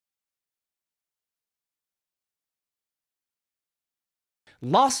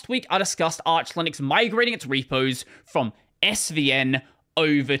Last week, I discussed Arch Linux migrating its repos from SVN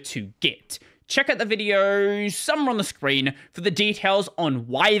over to Git. Check out the video somewhere on the screen for the details on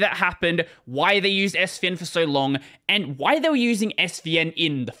why that happened, why they used SVN for so long, and why they were using SVN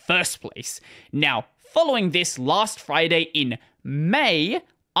in the first place. Now, following this last Friday in May,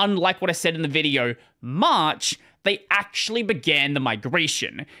 unlike what I said in the video March, they actually began the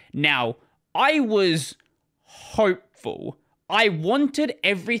migration. Now, I was hopeful. I wanted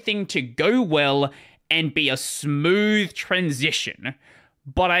everything to go well and be a smooth transition.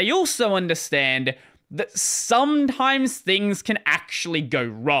 But I also understand that sometimes things can actually go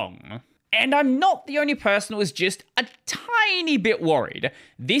wrong. And I'm not the only person who was just a tiny bit worried.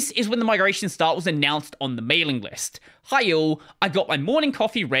 This is when the migration start was announced on the mailing list. Hi all, I got my morning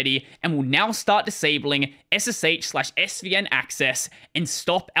coffee ready and will now start disabling SSH/SVN access and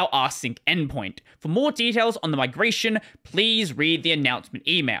stop our rsync endpoint. For more details on the migration, please read the announcement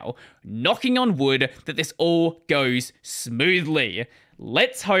email. Knocking on wood that this all goes smoothly.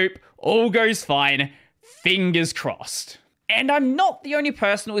 Let's hope all goes fine. Fingers crossed. And I'm not the only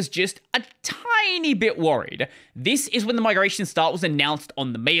person who was just a tiny bit worried. This is when the migration start was announced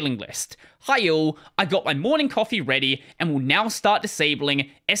on the mailing list. Hi all, I got my morning coffee ready and will now start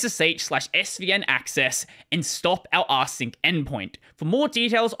disabling SSH/SVN access and stop our rsync endpoint. For more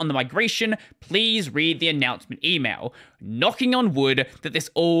details on the migration, please read the announcement email. Knocking on wood that this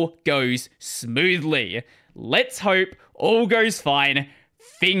all goes smoothly. Let's hope all goes fine.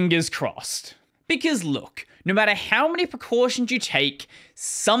 Fingers crossed. Because look, no matter how many precautions you take,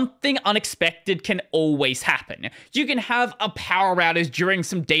 something unexpected can always happen. You can have a power outage during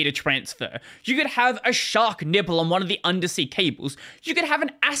some data transfer. You could have a shark nibble on one of the undersea cables. You could have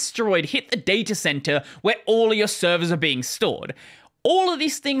an asteroid hit the data center where all of your servers are being stored. All of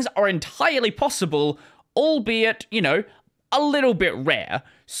these things are entirely possible, albeit, a little bit rare.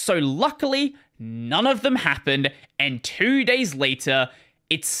 So luckily, none of them happened, and 2 days later,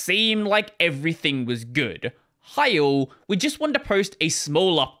 it seemed like everything was good. Hi all, we just wanted to post a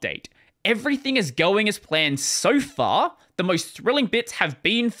small update. Everything is going as planned so far. The most thrilling bits have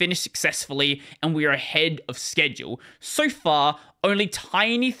been finished successfully and we are ahead of schedule. So far, only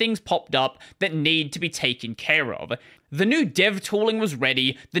tiny things popped up that need to be taken care of. The new dev tooling was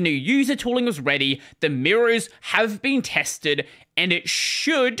ready, the new user tooling was ready, the mirrors have been tested, and it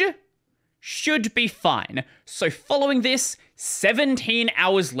should be fine. So following this, 17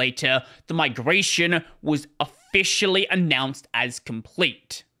 hours later, the migration was officially announced as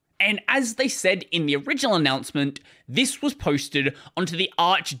complete. And as they said in the original announcement, this was posted onto the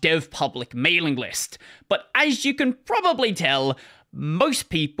Arch Dev public mailing list. But as you can probably tell, most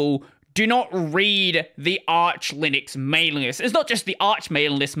people do not read the Arch Linux mailing list. It's not just the Arch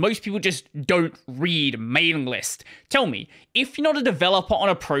mailing list, most people just don't read mailing list. Tell me, if you're not a developer on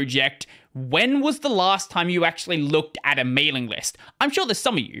a project, when was the last time you actually looked at a mailing list? I'm sure there's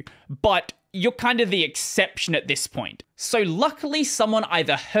some of you, but you're kind of the exception at this point. So luckily someone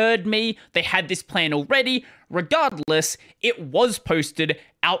either heard me, they had this plan already, regardless, it was posted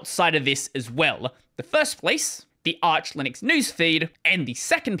outside of this as well. The first place, the Arch Linux newsfeed, and the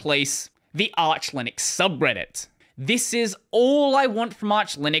second place, the Arch Linux subreddit. This is all I want from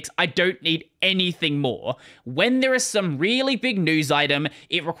Arch Linux. I don't need anything more. When there is some really big news item,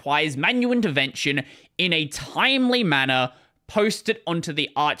 it requires manual intervention in a timely manner, post it onto the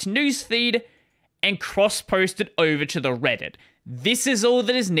Arch newsfeed, and cross-post it over to the Reddit. This is all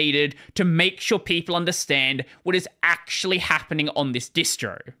that is needed to make sure people understand what is actually happening on this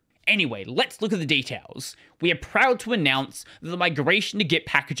distro. Anyway, let's look at the details. We are proud to announce that the migration to Git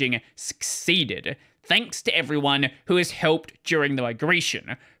packaging succeeded. Thanks to everyone who has helped during the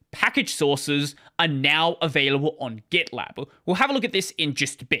migration. Package sources are now available on GitLab. We'll have a look at this in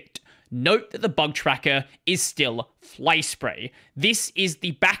just a bit. Note that the bug tracker is still FlySpray. This is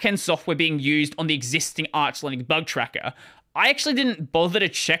the backend software being used on the existing Arch Linux bug tracker. I actually didn't bother to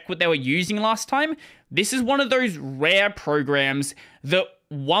check what they were using last time. This is one of those rare programs that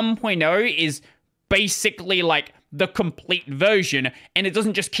 1.0 is basically like the complete version, and it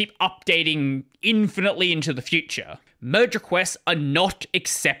doesn't just keep updating infinitely into the future. Merge requests are not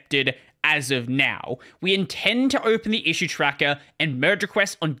accepted as of now. We intend to open the issue tracker and merge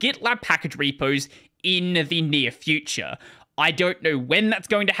requests on GitLab package repos in the near future. I don't know when that's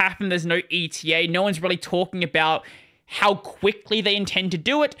going to happen. There's no ETA. No one's really talking about how quickly they intend to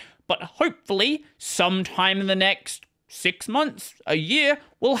do it, but hopefully sometime in the next 6 months, a year,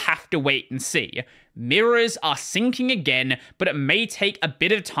 we'll have to wait and see. Mirrors are syncing again, but it may take a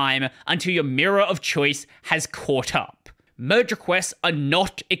bit of time until your mirror of choice has caught up. Merge requests are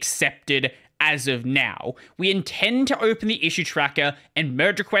not accepted as of now. We intend to open the issue tracker and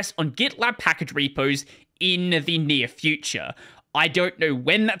merge requests on GitLab package repos in the near future. I don't know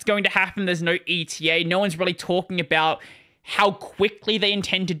when that's going to happen. There's no ETA. No one's really talking about how quickly they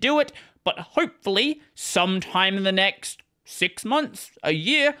intend to do it, but hopefully sometime in the next 6 months, a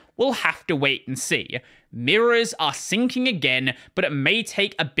year, we'll have to wait and see. Mirrors are syncing again, but it may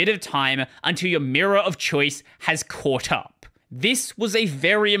take a bit of time until your mirror of choice has caught up. This was a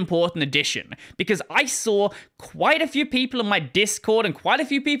very important addition, because I saw quite a few people in my Discord and quite a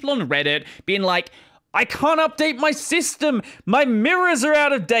few people on Reddit being like, I can't update my system, my mirrors are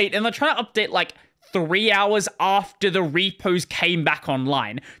out of date, and they're trying to update like 3 hours after the repos came back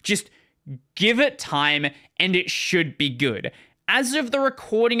online. Just give it time and it should be good. As of the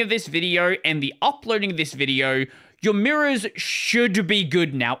recording of this video and the uploading of this video, your mirrors should be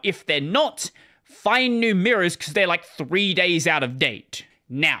good now. If they're not, find new mirrors because they're like 3 days out of date.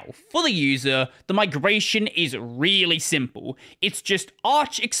 Now, for the user, the migration is really simple. It's just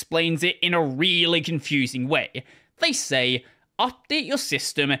Arch explains it in a really confusing way. They say, update your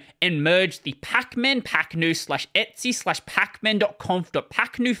system and merge the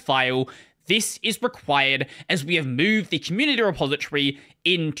pacman.pacnu/etsy/pacman.conf.pacnu file. This is required as we have moved the community repository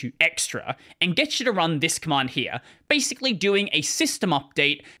into extra, and get you to run this command here, basically doing a system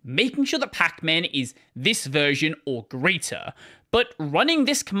update, making sure that Pacman is this version or greater. But running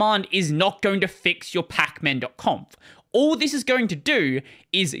this command is not going to fix your pacman.conf. All this is going to do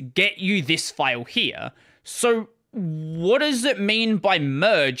is get you this file here. So what does it mean by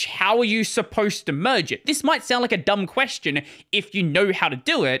merge? How are you supposed to merge it? This might sound like a dumb question if you know how to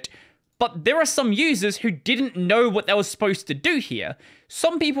do it, but there are some users who didn't know what they were supposed to do here.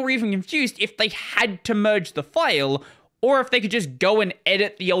 Some people were even confused if they had to merge the file, or if they could just go and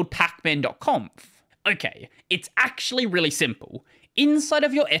edit the old pacman.conf. Okay, it's actually really simple. Inside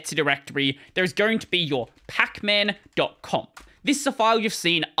of your Etsy directory, there's going to be your pacman.conf. This is a file you've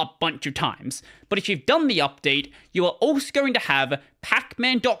seen a bunch of times, but if you've done the update, you are also going to have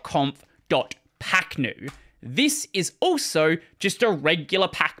pacman.conf.pacnu. This is also just a regular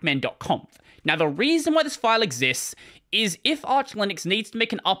pacman.conf. Now, the reason why this file exists is if Arch Linux needs to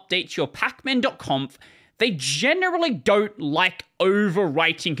make an update to your pacman.conf, they generally don't like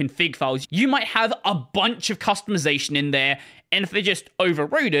overwriting config files. You might have a bunch of customization in there, and if they just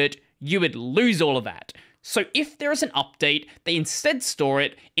overwrote it, you would lose all of that. So if there is an update, they instead store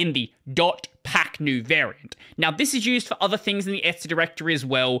it in the .pacnu variant. Now, this is used for other things in the Etsy directory as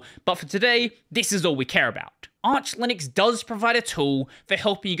well, but for today, this is all we care about. Arch Linux does provide a tool for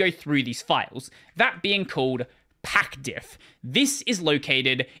helping you go through these files, that being called pacdiff. This is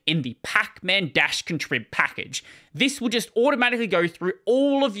located in the pacman-contrib package. This will just automatically go through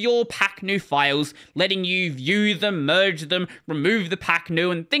all of your pacnu files, letting you view them, merge them, remove the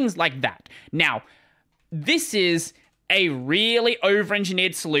pacnu, and things like that. Now, this is a really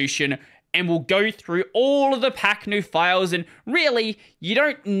over-engineered solution, and we'll go through all of the pacnu files, and really, you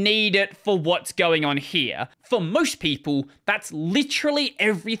don't need it for what's going on here. For most people, that's literally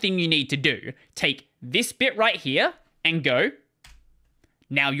everything you need to do. Take this bit right here and go.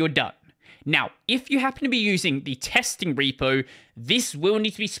 Now you're done. Now, if you happen to be using the testing repo, this will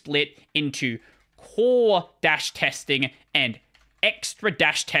need to be split into core-testing and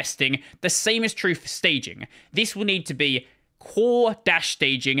extra-testing. The same is true for staging. This will need to be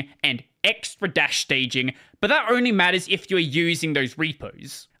core-staging and extra-staging, but that only matters if you're using those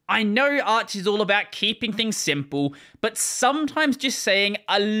repos. I know Arch is all about keeping things simple, but sometimes just saying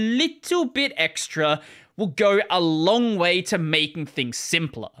a little bit extra will go a long way to making things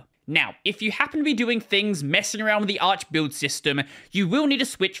simpler. Now, if you happen to be doing things messing around with the Arch build system, you will need to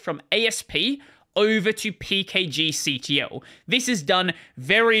switch from ASP over to pkgctl. This is done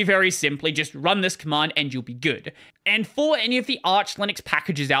very, very simply. Just run this command and you'll be good. And for any of the Arch Linux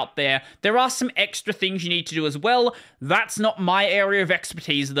packages out there, there are some extra things you need to do as well. That's not my area of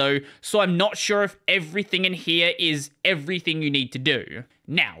expertise though, so I'm not sure if everything in here is everything you need to do.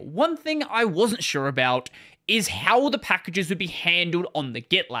 Now, one thing I wasn't sure about is how the packages would be handled on the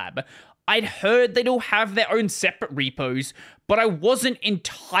GitLab. I'd heard they'd all have their own separate repos, but I wasn't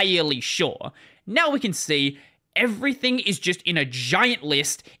entirely sure. Now we can see everything is just in a giant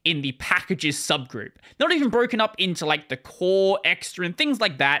list in the packages subgroup. Not even broken up into like the core, extra, and things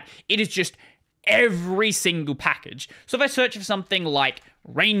like that. It is just every single package. So if I search for something like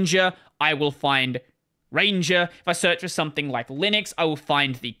Ranger, I will find Ranger. If I search for something like Linux, I will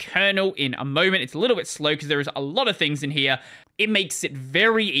find the kernel in a moment. It's a little bit slow because there is a lot of things in here. It makes it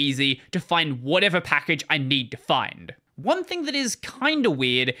very easy to find whatever package I need to find. One thing that is kind of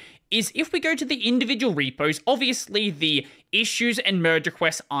weird is if we go to the individual repos, obviously the issues and merge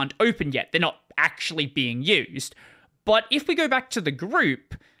requests aren't open yet. They're not actually being used. But if we go back to the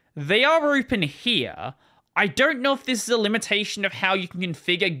group, they are open here. I don't know if this is a limitation of how you can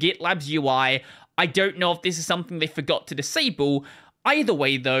configure GitLab's UI. I don't know if this is something they forgot to disable. Either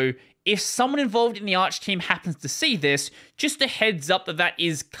way, though, if someone involved in the Arch team happens to see this, just a heads up that that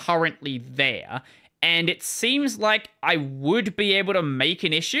is currently there. And it seems like I would be able to make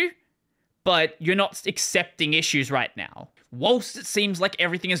an issue, but you're not accepting issues right now. Whilst it seems like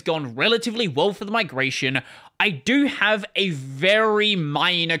everything has gone relatively well for the migration, I do have a very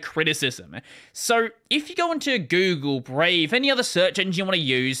minor criticism. So if you go into Google, Brave, any other search engine you want to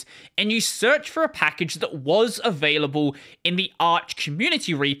use, and you search for a package that was available in the Arch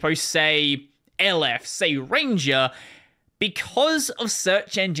community repo, say LF, say Ranger, because of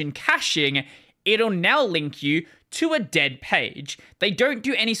search engine caching, it'll now link you to a dead page. They don't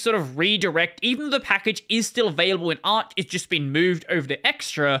do any sort of redirect, even though the package is still available in Arch, it's just been moved over to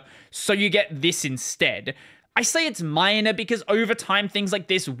Extra, so you get this instead. I say it's minor because over time things like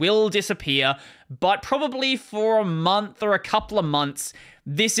this will disappear, but probably for a month or a couple of months,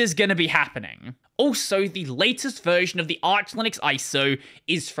 this is going to be happening. Also, the latest version of the Arch Linux ISO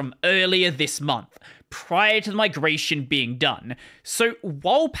is from earlier this month, prior to the migration being done. So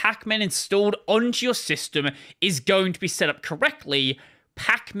while Pacman installed onto your system is going to be set up correctly,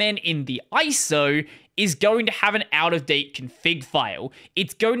 Pacman in the ISO is going to have an out-of-date config file.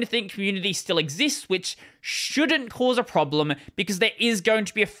 It's going to think community still exists, which shouldn't cause a problem because there is going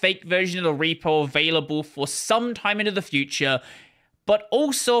to be a fake version of the repo available for some time into the future. But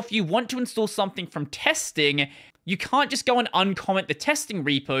also, if you want to install something from testing, you can't just go and uncomment the testing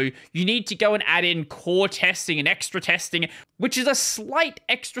repo. You need to go and add in core testing and extra testing, which is a slight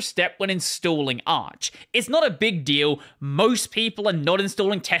extra step when installing Arch. It's not a big deal. Most people are not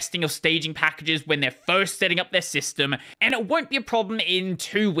installing testing or staging packages when they're first setting up their system, and it won't be a problem in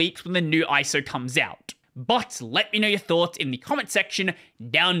 2 weeks when the new ISO comes out. But let me know your thoughts in the comment section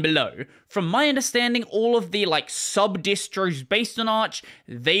down below. From my understanding, all of the sub-distros based on Arch,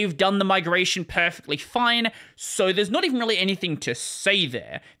 they've done the migration perfectly fine, so there's not even really anything to say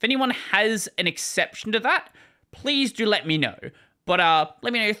there. If anyone has an exception to that, please do let me know. But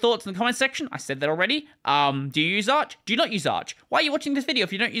let me know your thoughts in the comment section. I said that already. Do you use Arch? Do you not use Arch? Why are you watching this video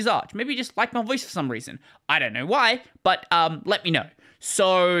if you don't use Arch? Maybe you just like my voice for some reason. I don't know why, but let me know.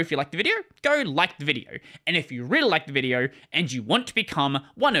 So if you like the video, go like the video. And if you really like the video and you want to become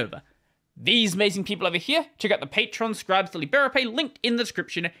one over these amazing people over here, check out the Patreon, Scribes, the Liberapay, linked in the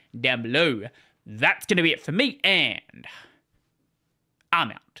description down below. That's going to be it for me, and I'm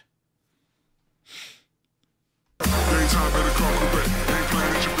out. Daytime better come correct. Ain't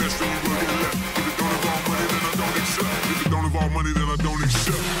playing at your best, then you will get left. If it don't involve money, then I don't accept. If it don't involve money, then I don't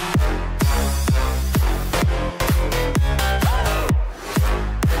accept.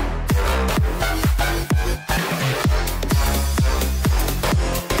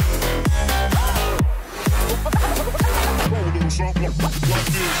 Something like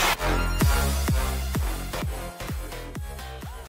this.